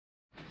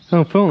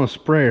I'm filling a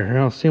sprayer here.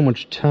 I'll see how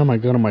much time I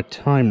got on my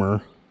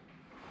timer.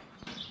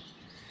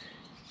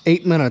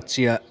 8 minutes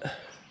yet.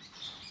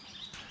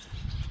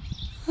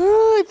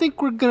 I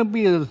think we're gonna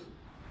be a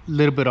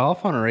little bit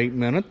off on our 8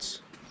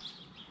 minutes.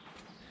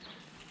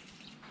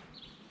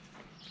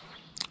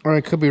 Or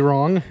I could be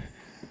wrong.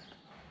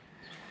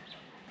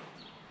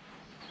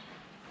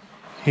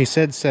 He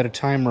said set a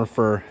timer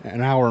for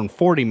 1 hour and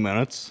 40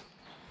 minutes.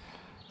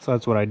 So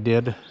that's what I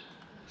did.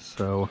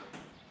 So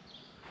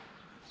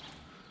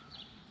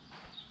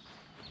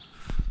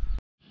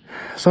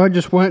I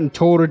just went and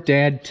told her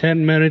Dad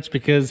 10 minutes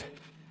because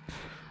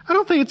I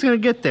don't think it's gonna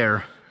get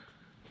there.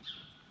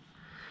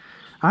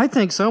 I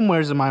think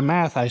somewheres in my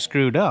math I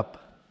screwed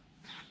up.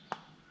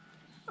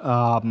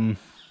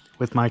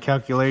 With my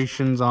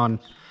calculations on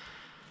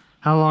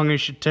how long it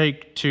should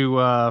take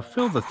to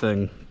fill the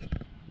thing.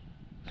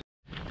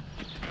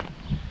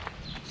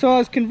 So I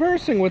was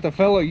conversing with a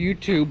fellow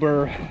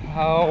YouTuber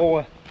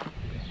how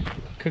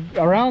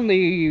around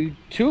the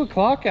 2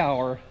 o'clock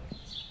hour,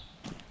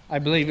 I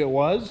believe it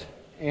was,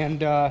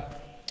 and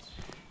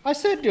I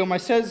said to him, I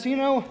says, you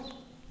know,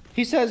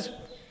 he says,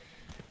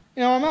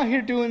 you know, I'm out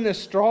here doing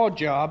this straw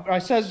job. I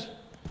says,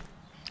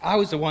 I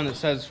was the one that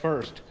says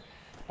first.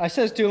 I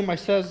says to him, I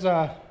says,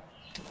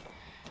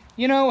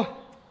 you know,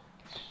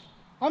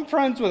 I'm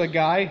friends with a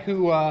guy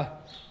who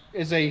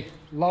is a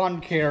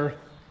lawn care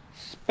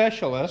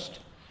specialist,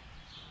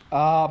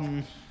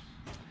 and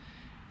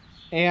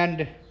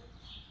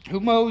who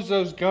mows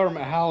those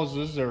government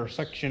houses or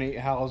Section 8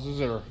 houses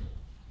or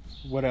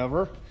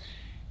whatever.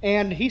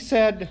 And he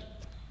said,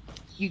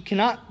 you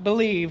cannot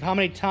believe how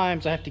many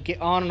times I have to get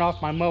on and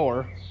off my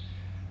mower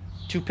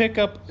to pick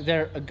up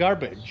their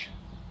garbage,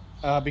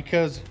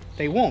 because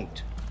they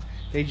won't.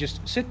 They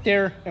just sit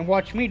there and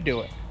watch me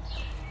do it.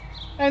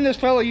 And this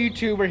fellow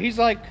YouTuber, he's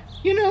like,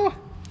 you know,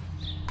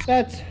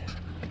 that's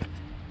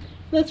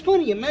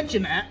funny you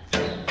mention that.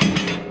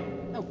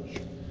 Oh,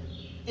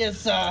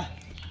 it's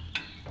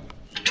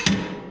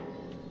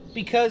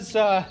because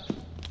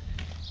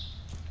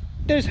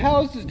there's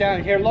houses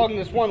down here along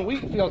this one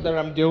wheat field that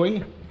I'm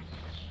doing.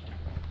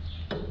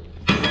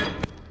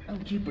 Oh,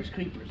 jeepers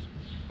creepers.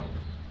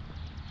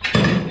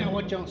 Now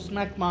watch out,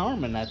 smack my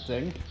arm in that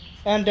thing.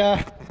 And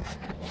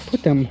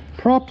put them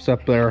props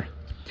up there.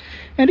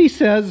 And he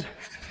says,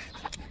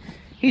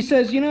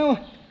 you know,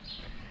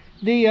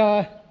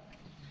 the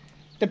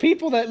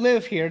people that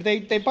live here,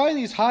 they buy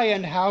these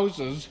high-end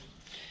houses,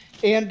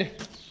 and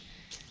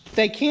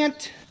they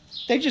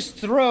just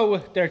throw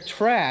their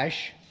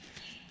trash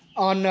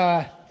on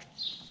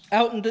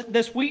out in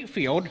this wheat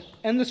field.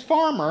 And this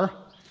farmer,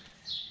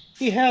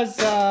 he has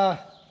I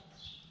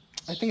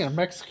think they're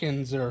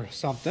Mexicans or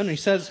something. He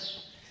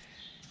says,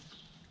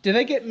 do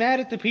they get mad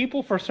at the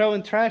people for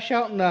throwing trash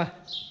out in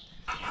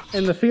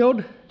the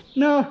field?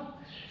 No,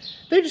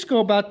 they just go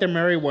about their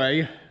merry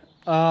way.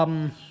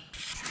 I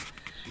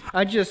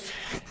didn't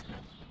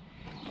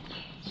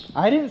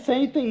say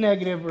anything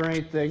negative or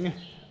anything.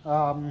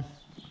 I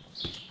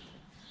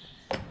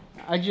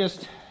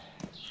just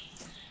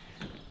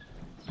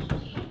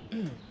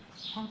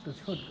how does this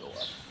hood go up?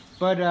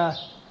 But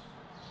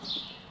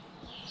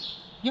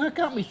you know, it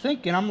got me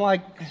thinking. I'm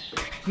like,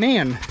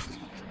 man,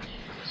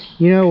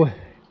 you know,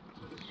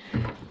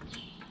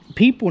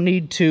 people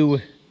need to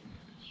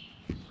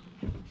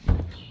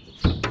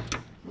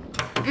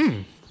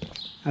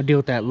I'll deal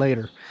with that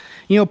later.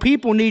 You know,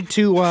 people need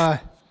to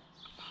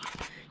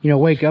you know,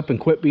 wake up and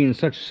quit being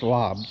such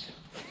slobs.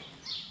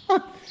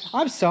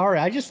 I'm sorry,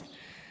 I just,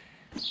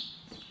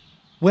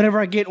 whenever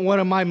I get in one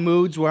of my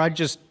moods where I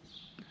just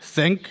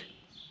think,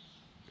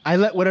 I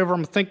let whatever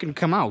I'm thinking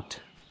come out.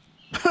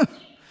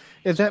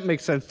 If that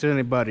makes sense to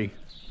anybody.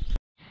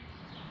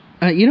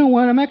 You know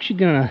what, I'm actually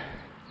gonna,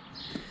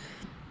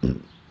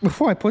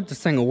 before I put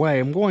this thing away,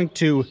 I'm going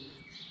to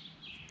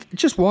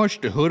just wash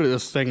the hood of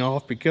this thing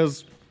off,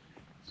 because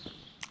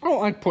I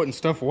don't like putting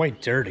stuff away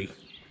dirty.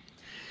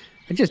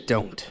 I just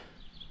don't.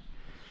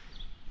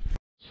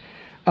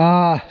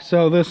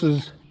 So this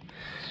is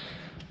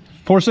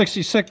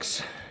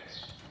 466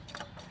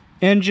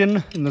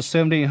 engine in the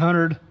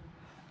 7800.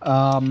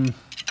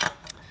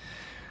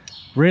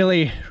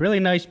 Really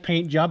nice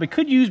paint job. It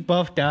could use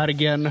buffed out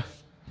again,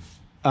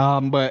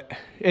 but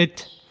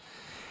it's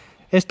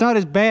not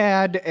as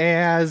bad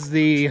as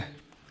the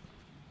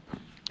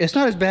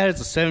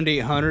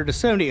 7800. The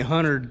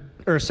 7800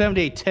 or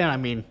 7810, I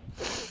mean,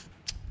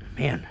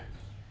 man,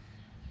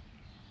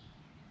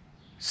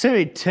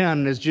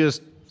 7810 is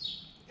just,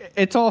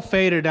 it's all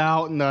faded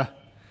out, and the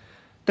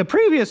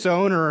previous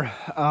owner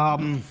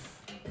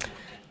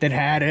that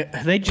had it,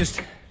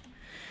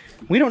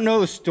 we don't know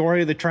the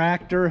story of the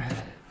tractor.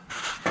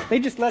 They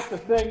just let the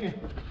thing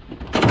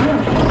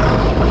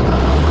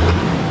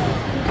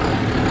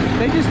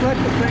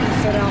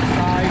sit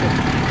outside,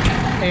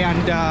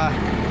 and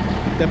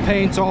the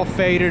paint's all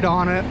faded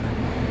on it,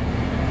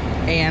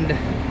 and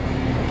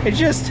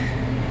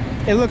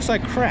it looks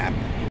like crap.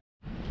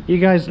 You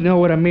guys know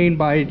what I mean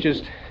by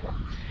it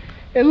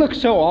looks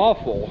so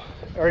awful.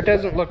 Or it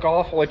doesn't look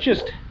awful, it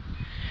just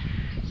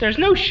there's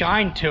no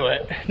shine to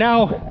it.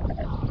 Now,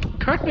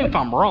 correct me if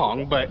I'm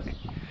wrong, but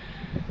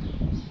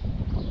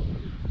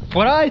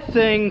what I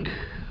think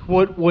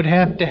would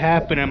have to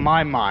happen in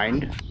my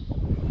mind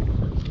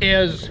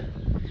is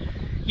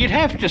you'd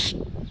have to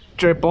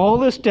strip all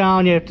this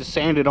down. You have to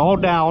sand it all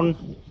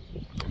down,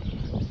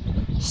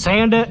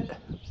 sand it,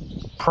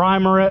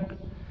 primer it,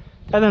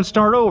 and then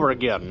start over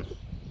again,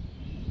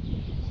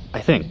 I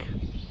think.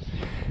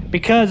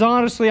 Because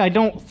honestly, I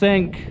don't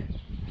think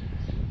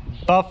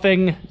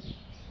buffing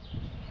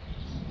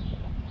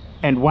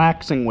and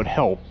waxing would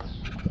help.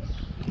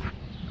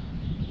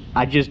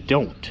 I just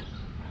don't.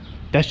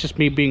 That's just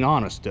me being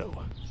honest though.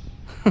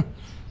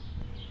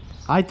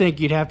 I think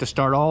you'd have to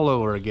start all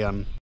over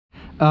again.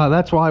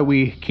 That's why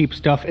we keep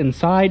stuff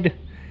inside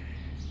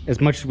as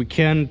much as we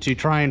can to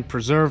try and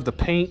preserve the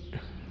paint.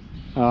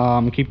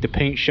 Keep the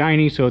paint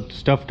shiny so the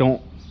stuff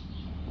don't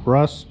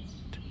rust.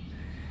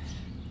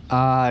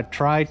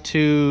 Try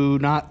to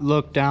not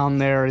look down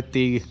there at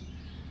the,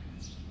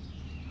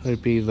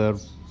 it'd be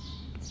the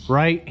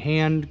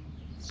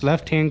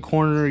left hand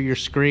corner of your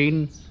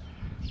screen.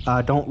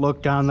 Don't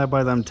look down there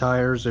by them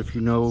tires if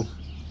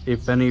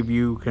any of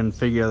you can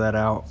figure that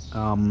out.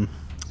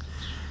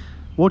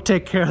 We'll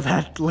take care of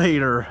that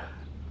later.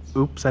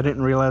 Oops, I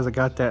didn't realize I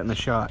got that in the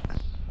shot.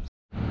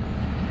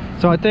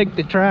 So I think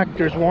the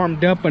tractor's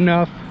warmed up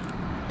enough.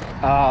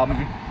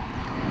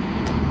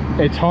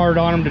 It's hard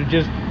on them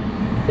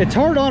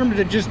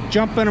to just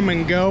jump in them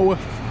and go,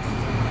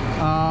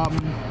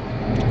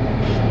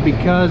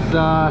 because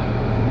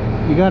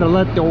you got to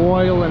let the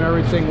oil and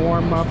everything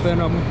warm up in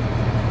them,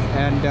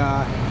 and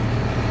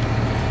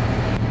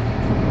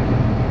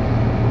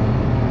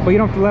but you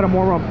don't have to let them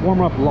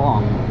warm up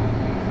long,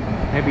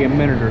 maybe a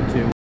minute or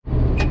two.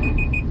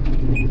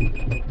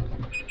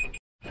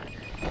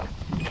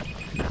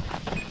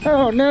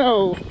 Oh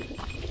no!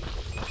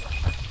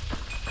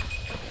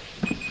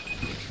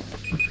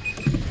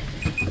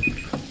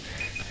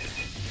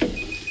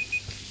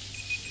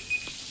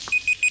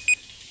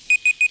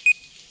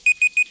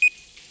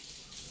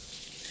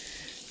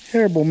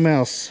 Terrible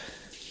mess.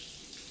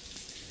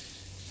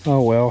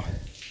 Oh well.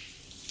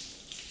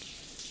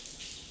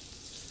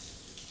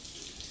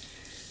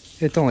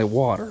 It's only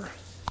water.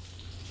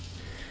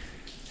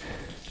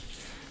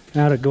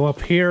 Now to go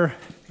up here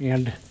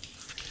and,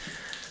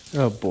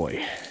 oh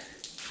boy,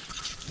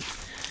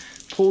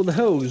 pull the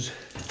hose.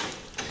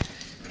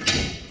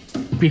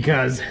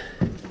 Because,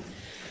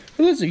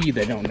 for those of you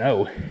that don't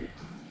know,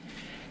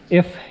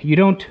 if you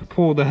don't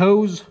pull the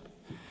hose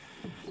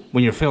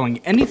when you're filling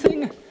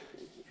anything,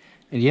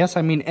 and yes,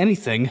 I mean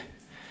anything,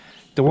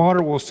 the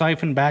water will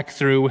siphon back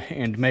through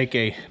and make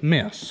a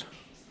mess.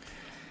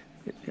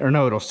 Or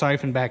no, it'll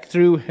siphon back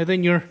through and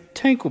then your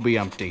tank will be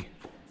empty,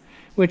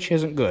 which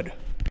isn't good.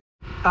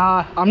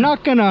 I'm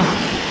not gonna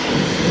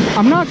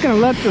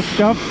let the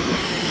stuff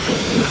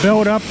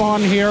build up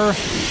on here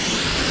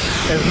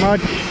as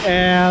much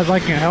as I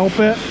can help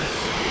it,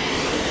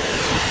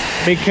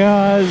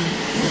 because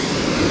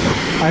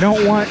I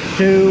don't want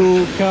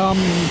to come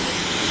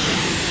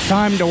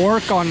time to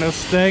work on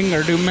this thing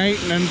or do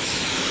maintenance,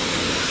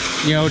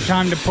 you know,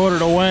 time to put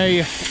it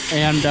away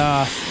and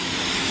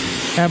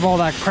have all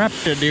that crap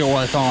to deal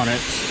with on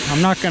it.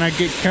 I'm not gonna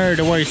get carried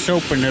away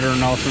soaping it or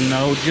nothing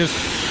though.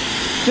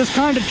 Just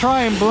kind of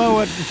try and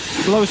blow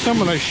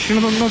some of the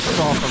schnucks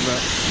off of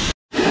it.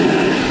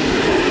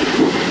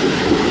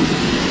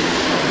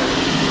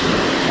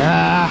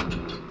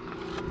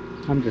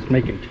 I'm just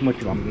making too much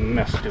of a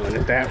mess doing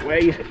it that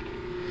way.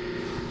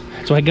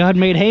 That's why God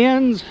made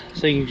hands,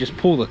 so you can just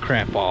pull the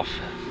crap off.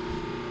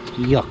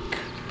 Yuck.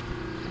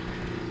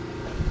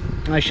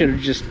 I should have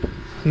just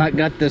not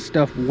got this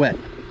stuff wet.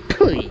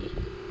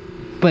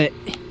 But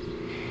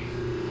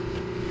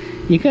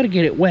you gotta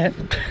get it wet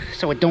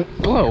so it don't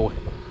blow.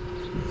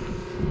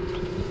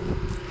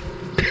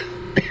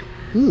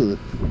 Ooh.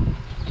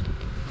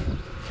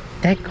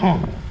 That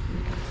calm.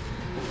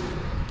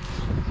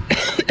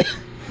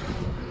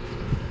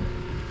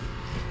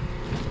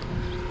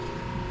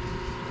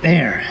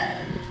 There.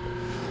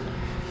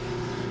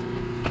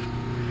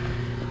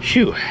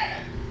 Phew.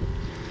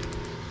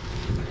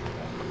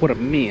 What a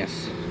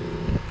mess.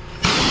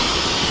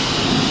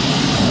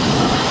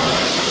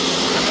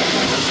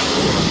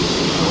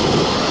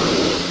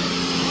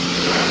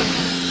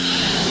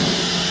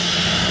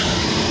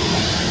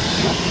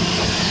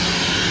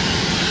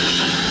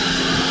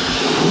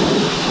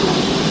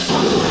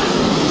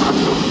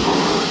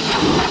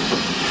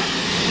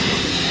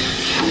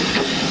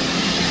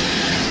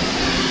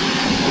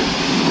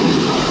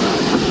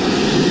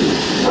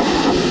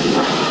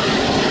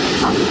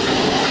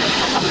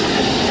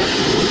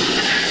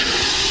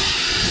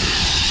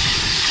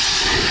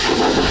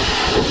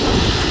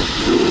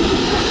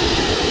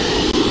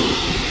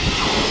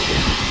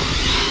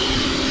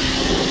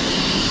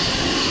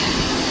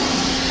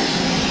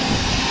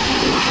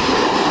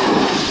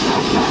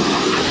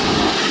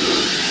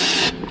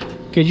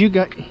 Cause you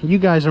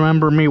guys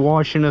remember me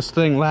washing this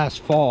thing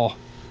last fall.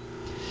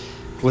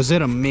 Was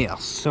it a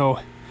mess? So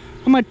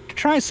I'm gonna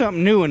try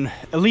something new and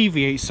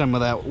alleviate some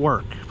of that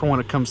work for when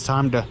it comes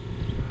time to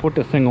put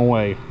the thing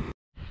away.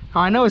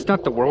 I know it's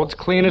not the world's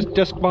cleanest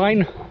disc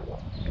vine,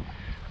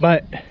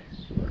 but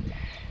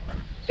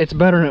it's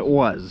better than it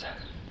was.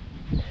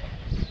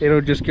 It'll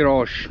just get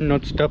all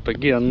schnutzed up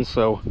again,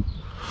 so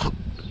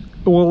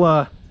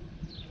we'll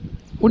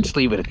just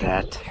leave it at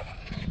that.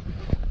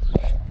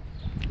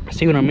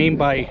 See what I mean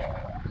by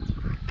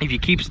if you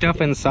keep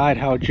stuff inside,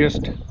 how it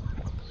just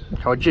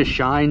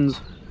shines?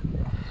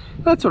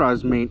 That's what I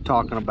was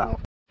talking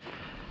about.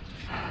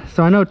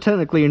 So I know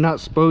technically you're not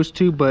supposed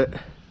to, but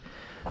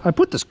I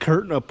put this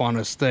curtain up on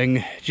this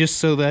thing just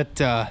so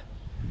that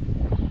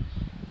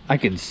I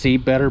can see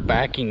better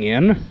backing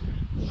in.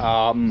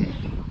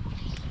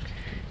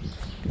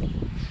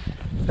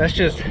 That's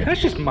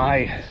just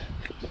my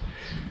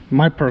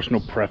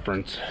personal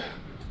preference.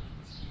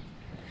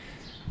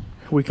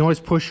 We can always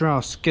push around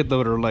a skid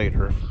loader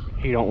later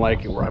if you don't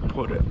like it where I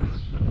put it.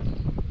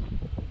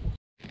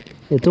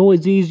 It's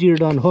always easier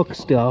to unhook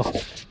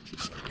stuff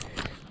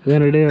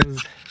than it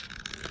is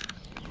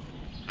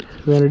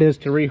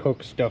to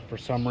rehook stuff for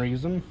some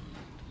reason.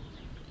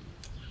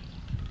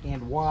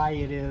 And why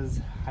it is,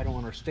 I don't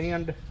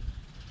understand.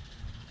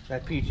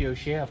 That PTO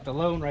shaft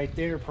alone right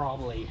there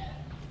probably,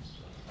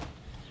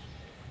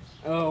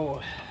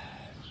 oh,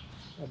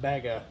 a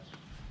bag of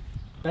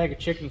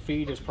chicken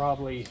feed is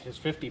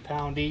 50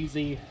 pound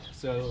easy,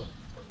 so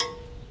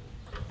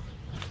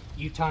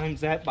you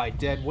times that by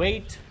dead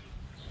weight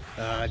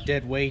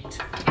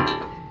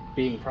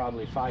being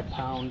probably 5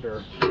 pound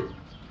or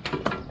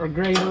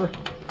greater.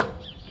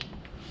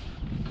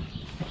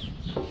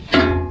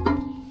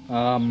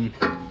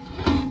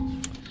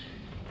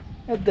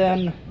 And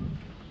then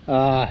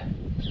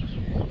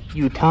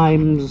you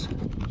times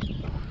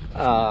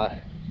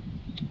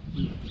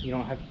you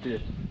don't have to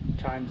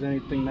times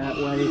anything that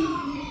way.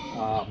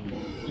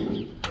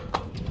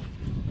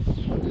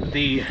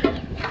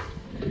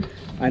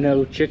 I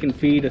know chicken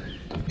feed,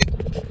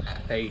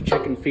 a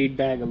chicken feed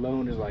bag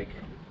alone is like,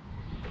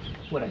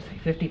 what I say,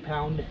 50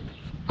 pound.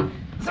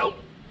 So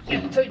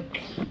you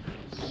take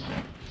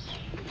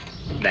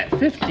that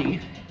 50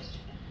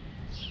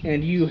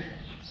 and you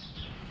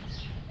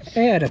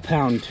add a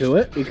pound to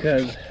it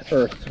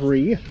or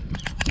 3,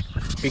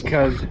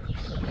 because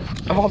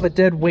of all the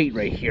dead weight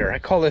right here. I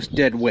call this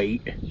dead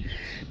weight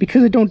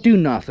because it don't do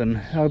nothing,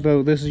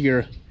 although this is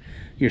your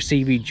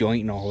CV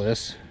joint and all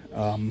this.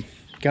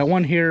 Got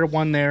one here,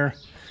 one there,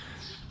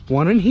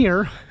 one in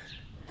here,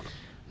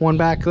 one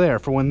back there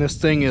for when this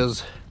thing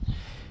is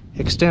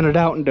extended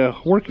out into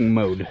working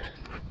mode.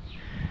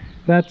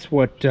 That's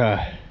what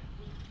a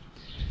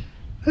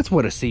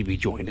CV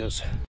joint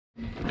is.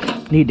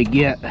 Need to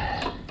get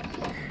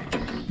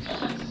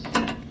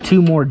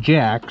 2 more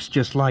jacks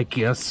just like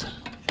this,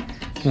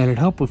 and it'd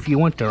help if you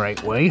went the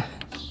right way,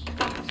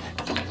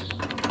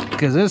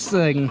 because this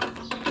thing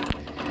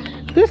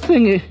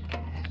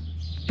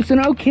it's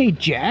an okay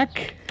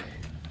jack,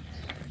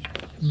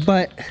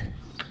 but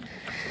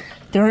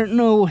there aren't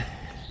no,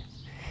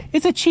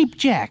 it's a cheap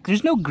jack.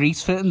 There's no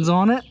grease fittings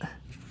on it,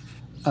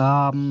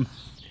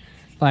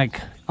 like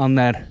on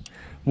that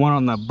one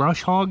on the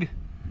brush hog.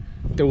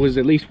 There was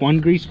at least one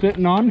grease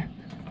fitting on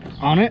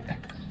it,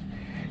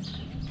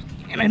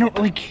 and I don't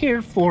really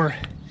care for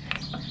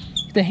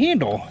the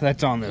handle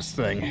that's on this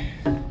thing.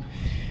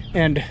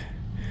 And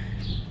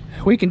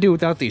we can do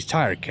without these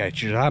tire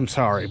catchers, I'm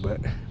sorry,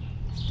 but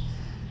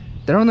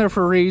they're on there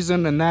for a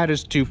reason, and that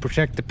is to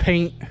protect the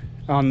paint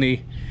on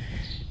the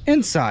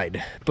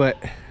inside. But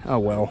oh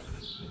well,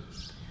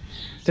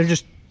 they're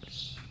just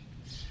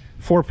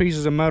 4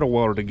 pieces of metal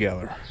welded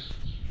together.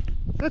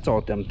 That's all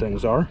them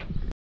things are.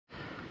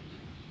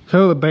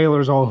 So the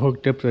baler's all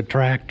hooked up to the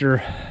tractor.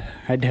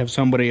 I had to have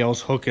somebody else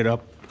hook it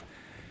up,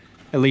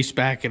 at least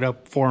back it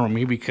up for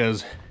me,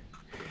 because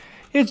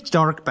it's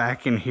dark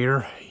back in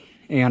here,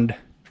 and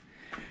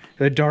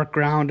the dark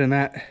ground and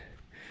that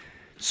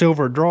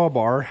silver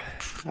drawbar,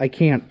 I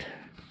can't,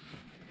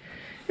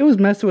 it was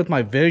messing with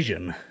my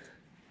vision.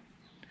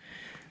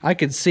 I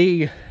could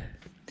see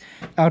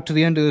out to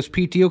the end of this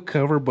PTO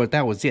cover, but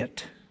that was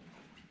it.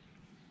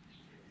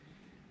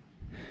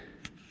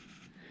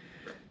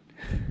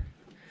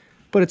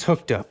 But it's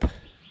hooked up.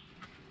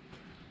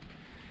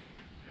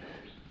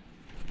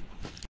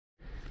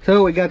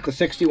 So we got the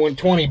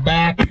 6120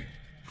 back.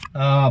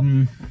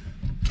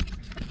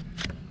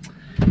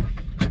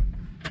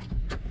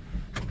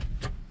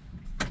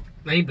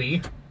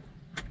 Maybe.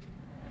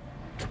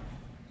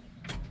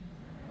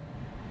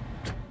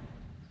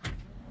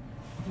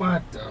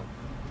 What the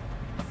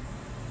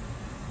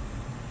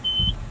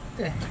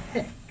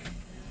heck?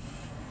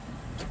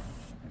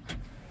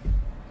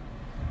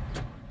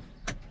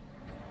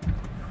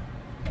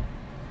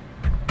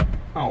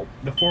 Oh,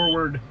 the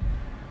forward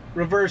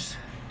reverse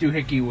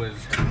doohickey was,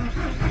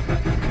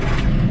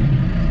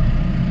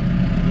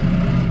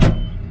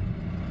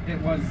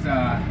 it was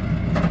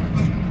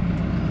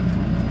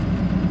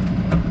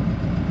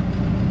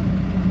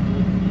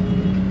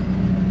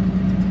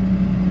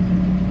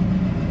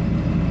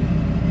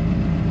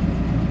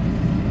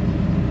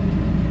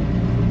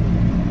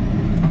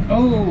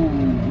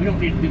We don't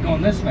need to be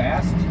going this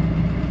fast.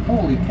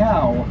 Holy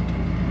cow.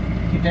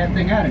 Get that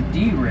thing out of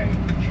D range.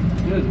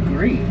 Good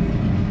grief.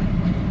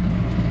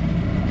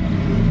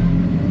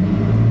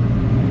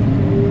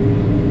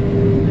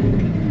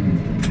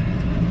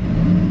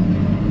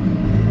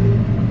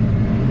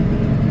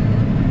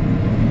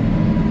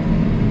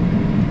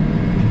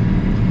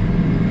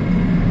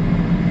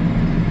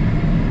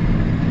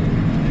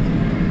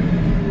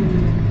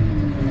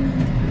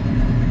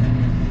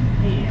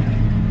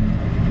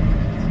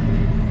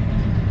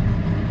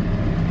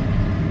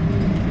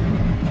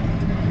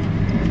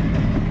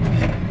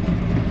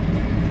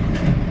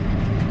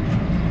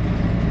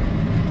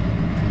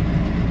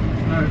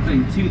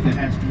 Thing too that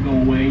has to go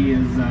away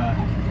is that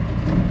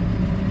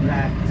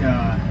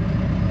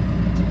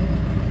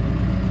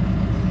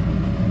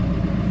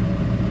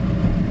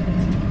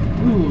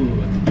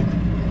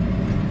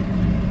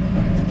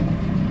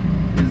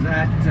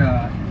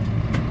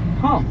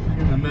hump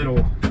in the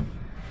middle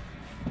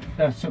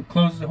that's so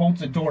closes,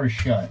 holds the door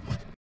shut.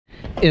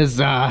 Is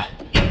that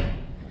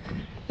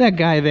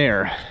guy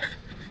there.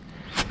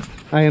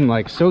 I am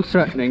like so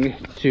threatening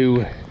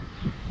to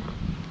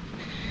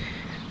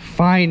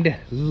find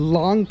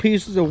long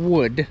pieces of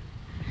wood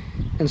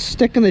and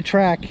stick in the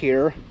track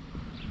here,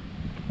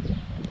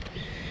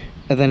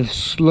 and then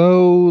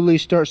slowly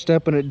start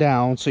stepping it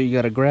down, so you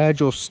got a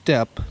gradual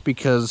step,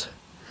 because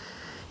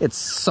it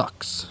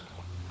sucks.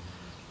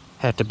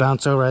 Have to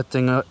bounce over that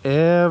thing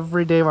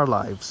every day of our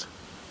lives.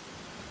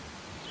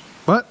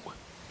 But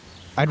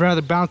I'd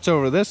rather bounce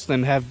over this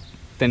than have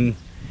Dad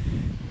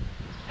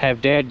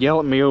yell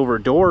at me over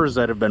doors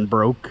that have been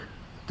broke,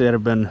 that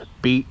have been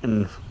beat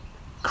and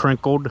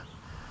crinkled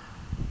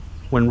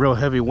when real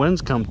heavy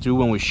winds come through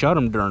when we shut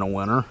them during the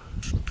winter.